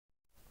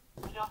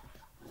Yeah.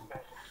 Okay.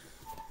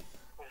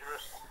 Where's your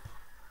wrist?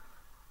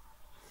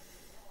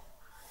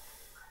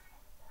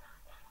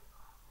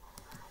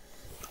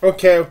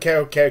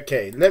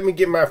 Okay. Let me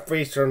get my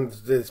face on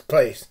this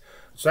place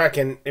so I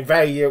can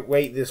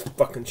evaluate this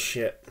fucking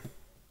shit.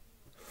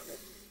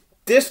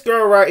 This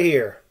girl right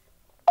here.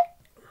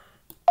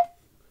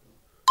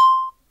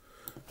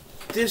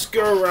 This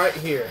girl right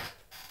here.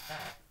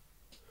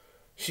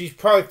 She's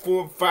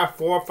probably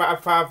 4'5",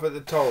 5'5" at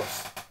the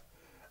tallest.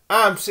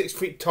 I'm 6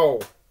 feet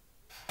tall.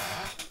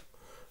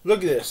 Look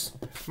at this.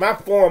 My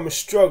forearm is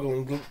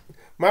struggling.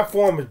 My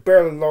forearm is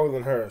barely longer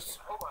than hers.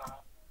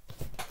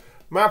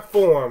 My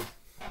forearm,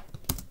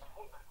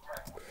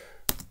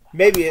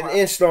 maybe an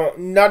inch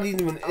long, not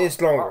even an inch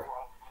longer.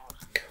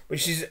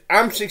 But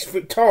I'm 6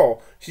 foot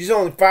tall. She's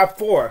only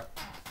 5'4".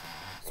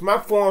 So my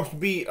forearm should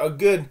be a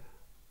good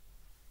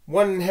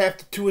 1.5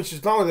 to 2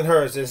 inches longer than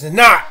hers. It's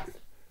not.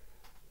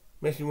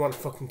 Makes me want to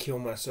fucking kill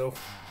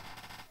myself.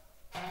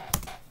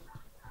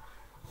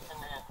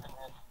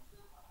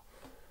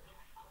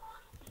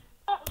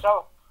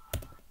 So,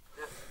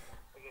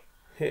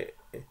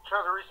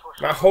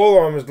 my whole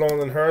arm is longer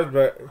than hers,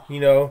 but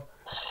you know,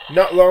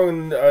 not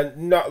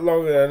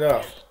longer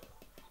enough.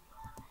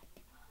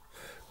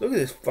 Look at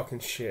this fucking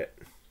shit.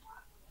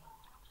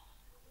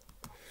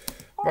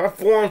 My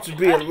forearm should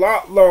be a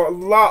lot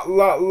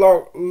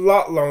longer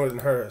than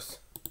hers.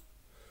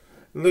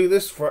 Look at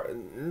this.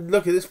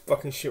 Look at this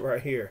fucking shit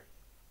right here.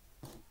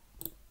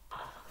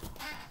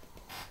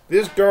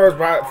 This girl's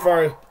about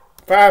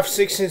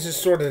 5-6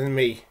 inches shorter than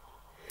me.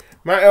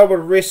 My elbow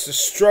to wrist is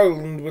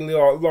struggling really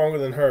longer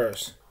than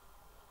hers.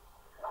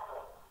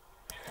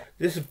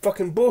 This is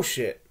fucking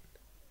bullshit.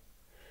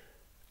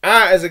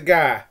 I, as a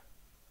guy,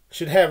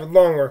 should have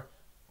longer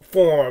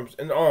forearms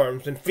and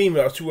arms than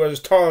females who are as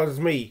tall as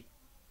me.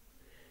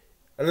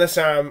 Unless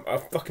I'm a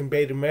fucking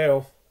beta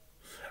male.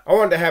 I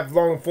want to have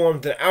longer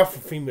forearms than alpha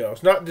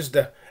females, not just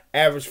the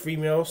average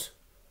females.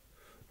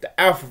 The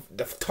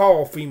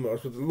tall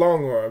females with the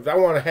long arms. I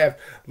want to have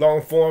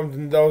long forearms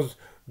than those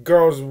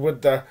girls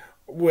with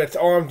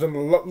arms on the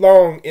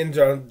long end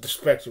of the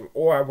spectrum.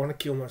 Or I want to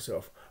kill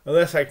myself.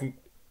 Unless I can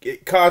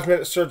get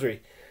cosmetic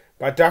surgery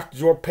by Dr.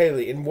 George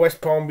Paley in West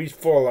Palm Beach,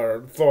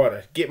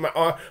 Florida. Get my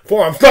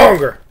forearms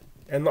longer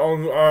and the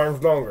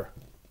arms longer.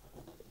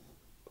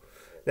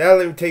 Now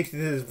let me take you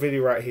to this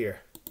video right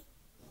here.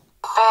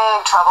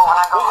 Big trouble when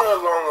I go. Look at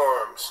her long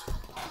arms.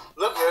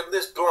 Look at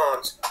this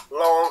blonde's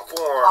long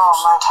forearms. Oh,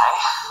 Monte.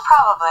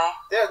 Probably.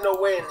 There's no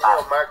way in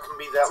hell mine can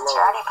be that long.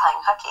 You're already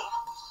playing hooky.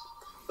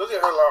 Look at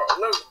her long.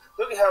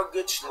 Look at how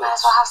good she looks. Might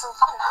as well have some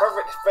fun.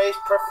 Perfect face,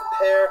 perfect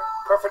hair,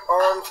 perfect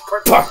arms,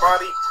 perfect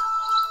body.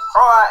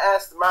 All I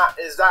ask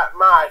is that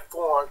my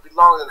forearms be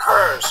longer than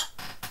hers,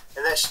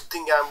 and that she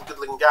think I'm a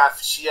good-looking guy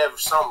if she ever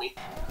saw me.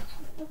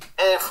 And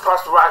if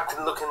possible, I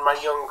can look in my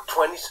young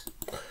 20s.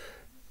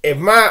 If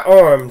my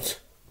arms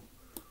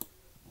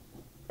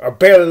are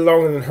barely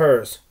longer than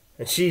hers,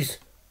 and she's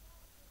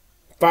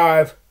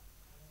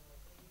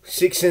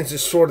 5-6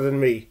 inches shorter than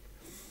me,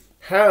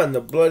 how in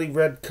the bloody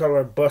red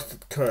color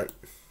busted cunt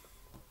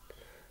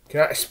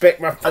can I expect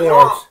my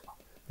forearms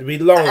to be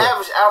longer? The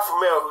average alpha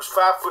male who's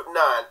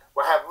 5'9"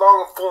 will have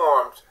longer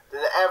forearms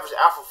than the average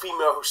alpha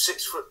female who's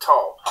 6 foot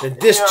tall. And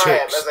this chick, I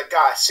am, as a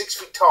guy 6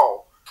 feet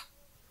tall.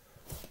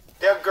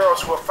 There are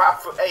girls who are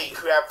 5'8"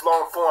 who have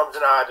longer forearms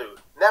than I do.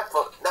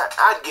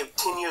 I'd give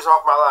 10 years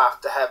off my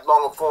life to have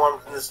longer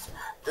forearms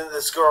than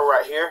this girl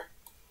right here.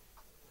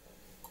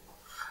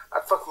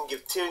 I'd fucking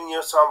give 10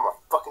 years off my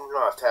fucking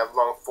life to have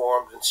longer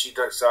forearms than she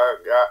does.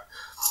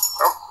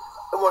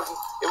 It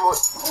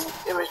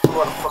makes me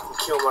want to fucking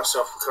kill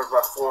myself because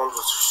my forearms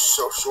are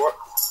so short.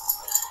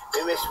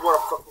 It makes me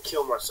want to fucking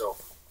kill myself.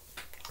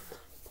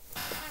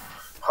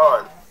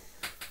 Hon.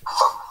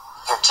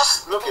 You're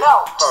just look at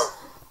Hon.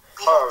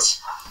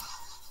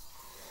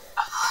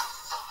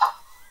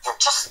 You're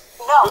just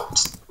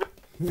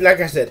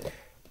Like I said,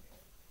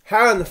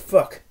 how in the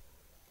fuck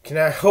can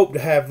I hope to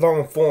have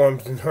longer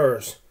forearms than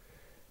hers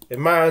if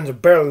mine are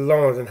barely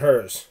longer than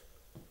hers?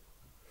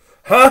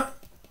 Huh?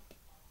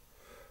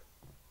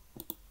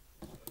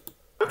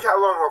 Look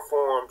how long her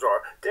forearms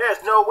are.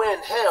 There's no way in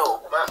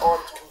hell my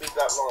arms can be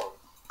that long.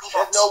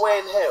 There's no way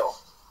in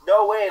hell.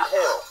 No way in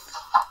hell.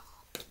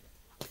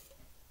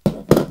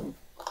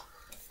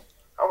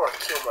 I want to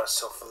kill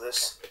myself for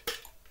this.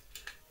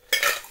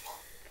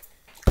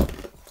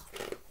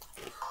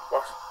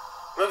 Watch.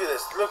 Look at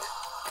this. Look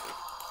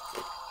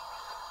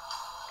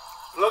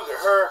at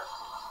her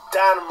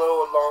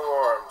dynamo long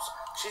arms.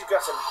 She's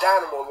got some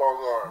dynamo long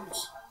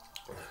arms.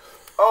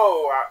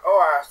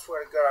 I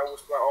swear to God, I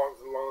wish my arms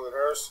were longer than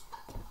hers.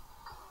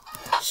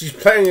 She's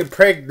playing a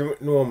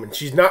pregnant woman.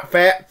 She's not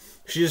fat.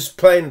 She's just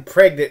playing a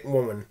pregnant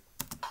woman.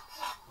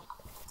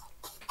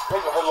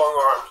 Look at her long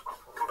arms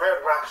compared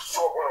to my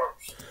short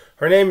arms.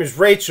 Her name is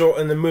Rachel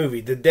in the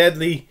movie The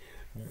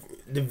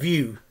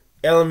View,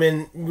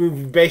 LMN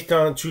movie based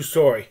on a true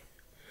story.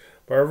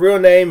 But her real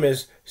name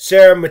is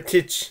Sara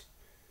Mitich.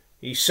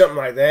 He's something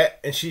like that.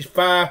 And she's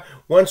 5.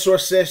 One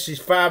source says she's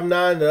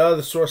 5'9". The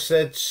other source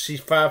said she's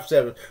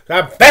 5'7". So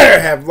I better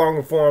have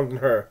longer forearms than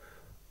her.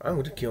 I'm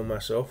going to kill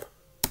myself.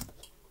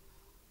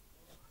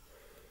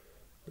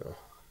 No.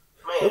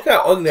 Man, look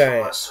how ugly I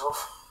am.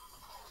 Myself.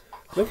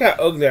 Look how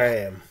ugly I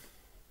am.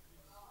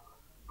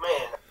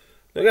 Man,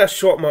 Look how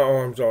short my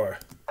arms are.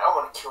 I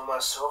want to kill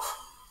myself.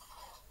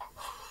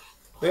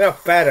 Look how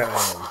fat I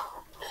am.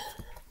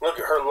 Look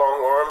at her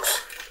long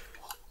arms.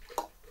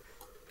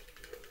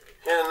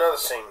 Here's another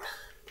scene.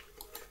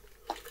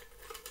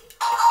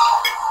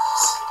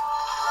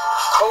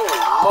 Holy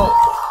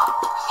moly.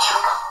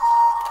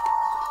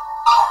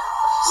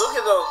 Look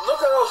at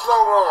those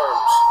long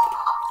arms.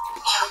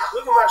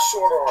 Look at my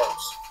short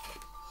arms.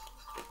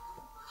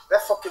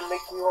 That fucking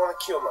makes me want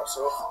to kill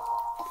myself.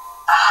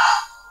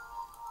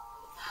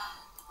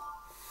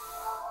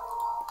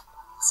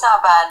 It's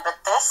not bad, but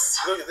this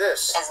Look at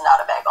this. is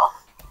not a bagel.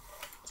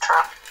 True.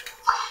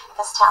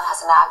 This town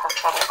has a knack of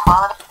trading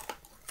quality.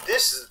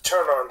 This is a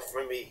turn on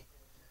for me.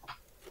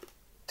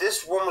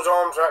 This woman's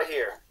arms right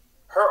here.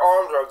 Her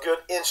arms are a good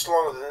inch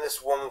longer than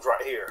this woman's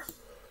right here.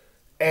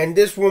 And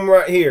this one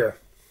right here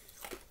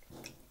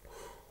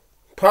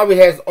probably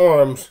has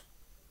arms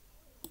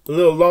a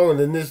little longer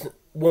than this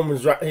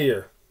woman's right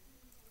here.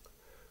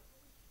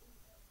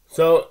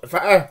 So if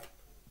I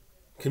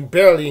can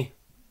barely,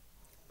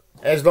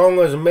 as long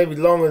as maybe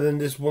longer than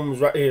this woman's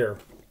right here.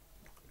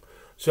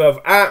 So if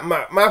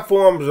my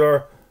forearms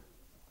are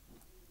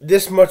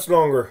this much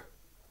longer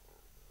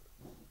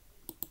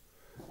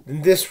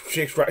than this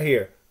chick's right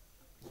here,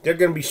 they're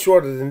gonna be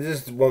shorter than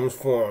this woman's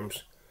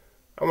forearms.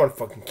 I want to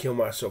fucking kill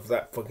myself for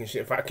that fucking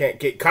shit. If I can't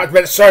get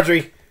cosmetic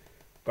surgery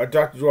by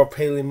Dr. Joel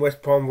Paley in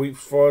West Palm Beach,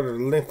 Florida,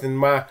 to lengthen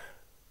my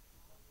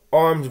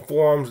arms and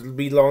forearms to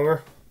be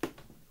longer.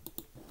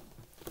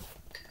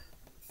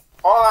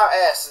 All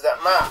I ask is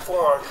that my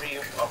forearms be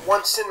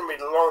 1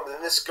 centimeter longer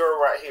than this girl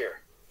right here.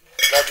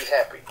 And I'd be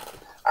happy.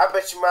 I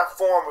bet you my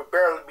forearm would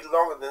barely be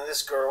longer than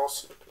this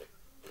girl's.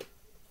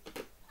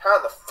 How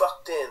the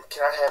fuck then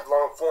can I have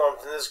long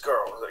forearms than this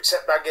girl?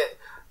 Except I get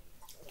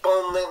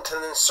bone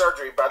lengthening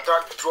surgery by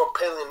Dr. Joel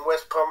Paley in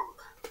West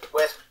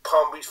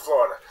Palm Beach,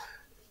 Florida.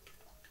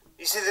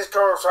 You see this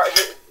girl's right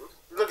here?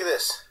 Look at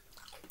this.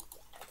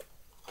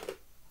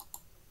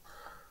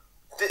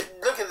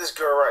 Look at this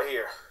girl right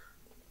here.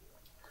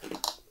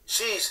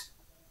 She's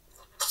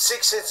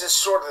 6 inches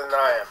shorter than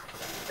I am,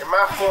 and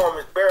my forearm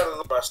is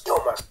barely my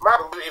stomach.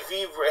 If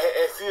you've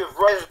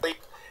read,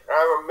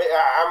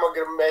 I'm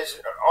gonna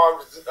measure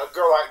arms of a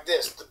girl like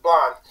this, the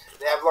blonde,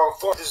 and have long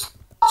forearms.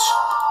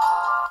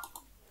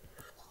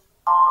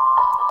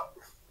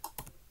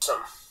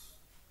 Some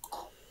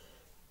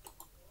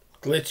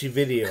Glitchy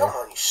video. come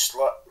on, you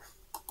slut.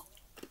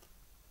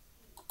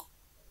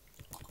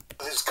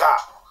 This guy.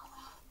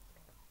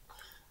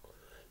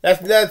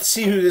 Let's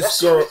see who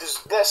this girl.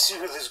 Let's see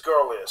who this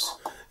girl is.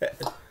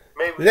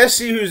 Maybe. Let's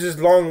see who this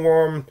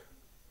long-armed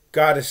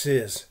goddess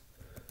is.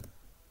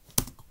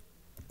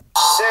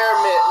 Sara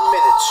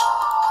Mitich.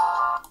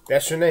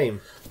 That's her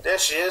name. There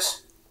she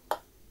is.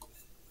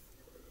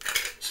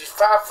 She's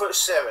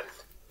 5'7".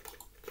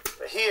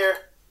 But here,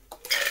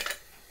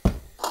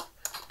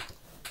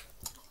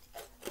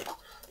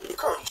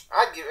 come on,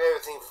 I'd give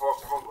everything for.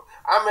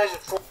 I measured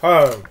 4.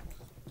 Hold on.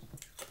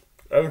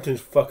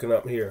 Everything's fucking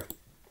up here.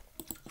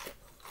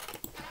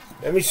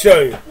 Let me show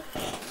you.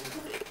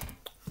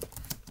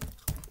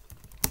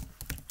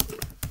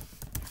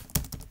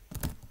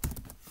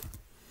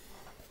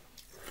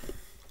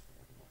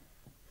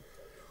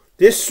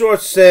 This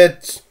source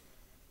said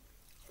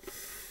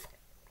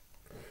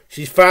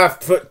she's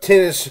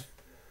 5'10".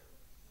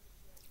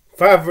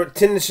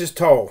 5'10"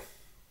 tall.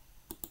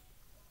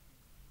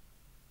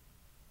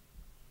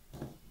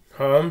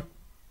 Huh?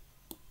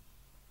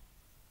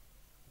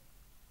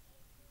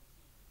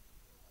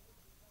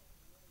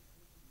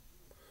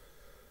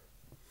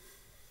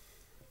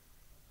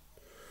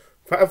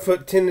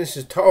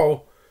 .10"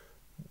 tall.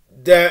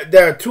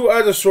 There are 2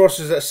 other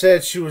sources that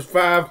said she was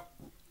 5.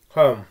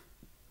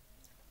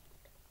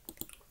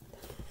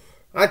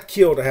 I'd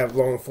kill to have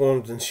long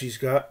forearms than she's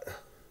got.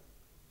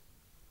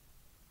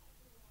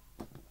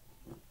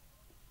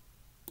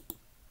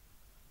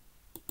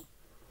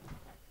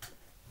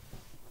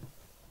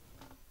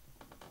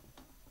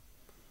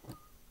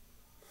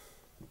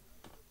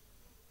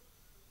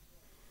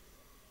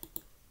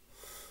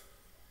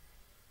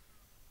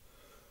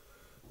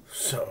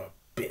 Son of a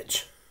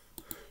bitch.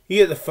 You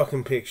get the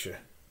fucking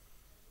picture.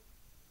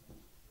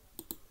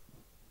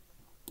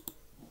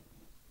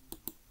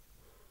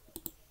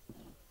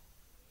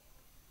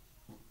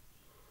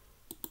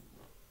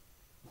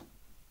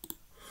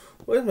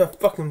 Where's my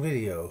fucking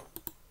video?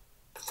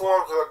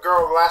 Forms of a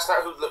girl last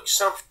night who looked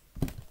something.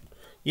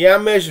 Yeah, I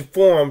measured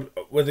forearms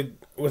with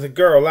a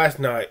girl last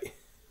night.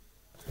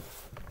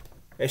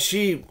 And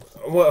she,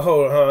 what?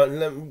 Hold on,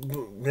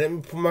 let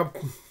me put my.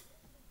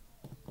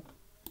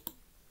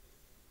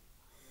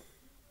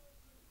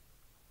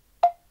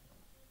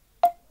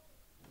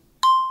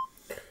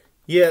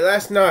 Yeah,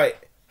 last night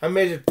I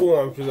measured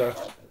forearms with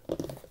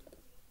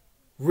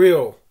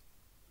Real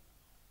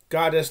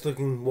goddess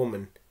looking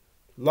woman.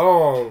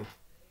 Long.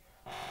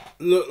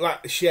 Looked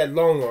like she had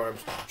long arms.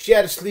 She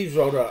had the sleeves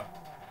rolled up.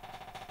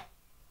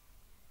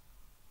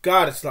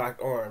 Goddess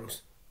like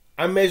arms.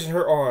 I measured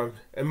her arms,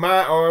 and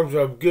my arms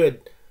are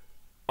good,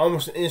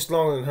 almost an inch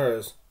longer than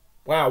hers.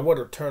 Wow, what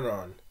a turn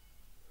on.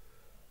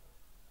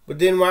 But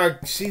then when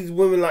I see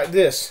women like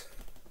this,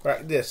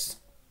 and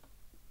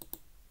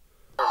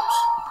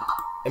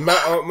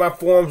my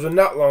forearms are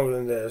not longer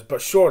than theirs,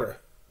 but shorter.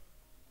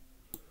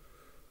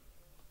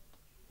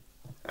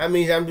 That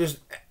means I'm just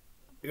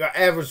got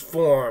average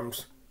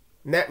forearms,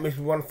 and that makes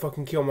me want to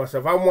fucking kill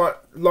myself. I want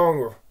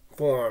longer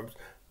forearms.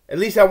 At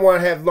least I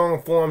want to have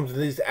longer forearms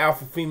than these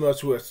alpha females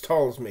who are as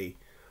tall as me.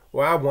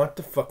 Well, I want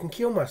to fucking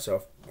kill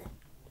myself.